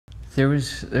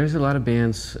There's a lot of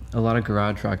bands, a lot of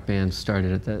garage rock bands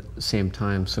started at that same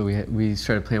time. So we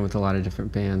started playing with a lot of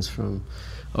different bands from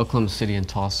Oklahoma City and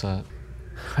Tulsa.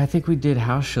 I think we did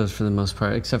house shows for the most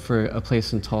part, except for a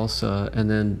place in Tulsa, and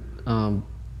then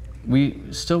we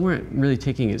still weren't really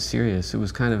taking it serious. It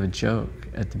was kind of a joke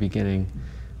at the beginning,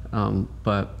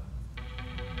 but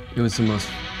it was the most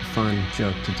fun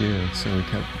joke to do, so we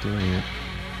kept doing it.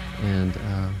 And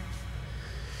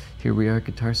here we are at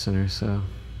Guitar Center, so.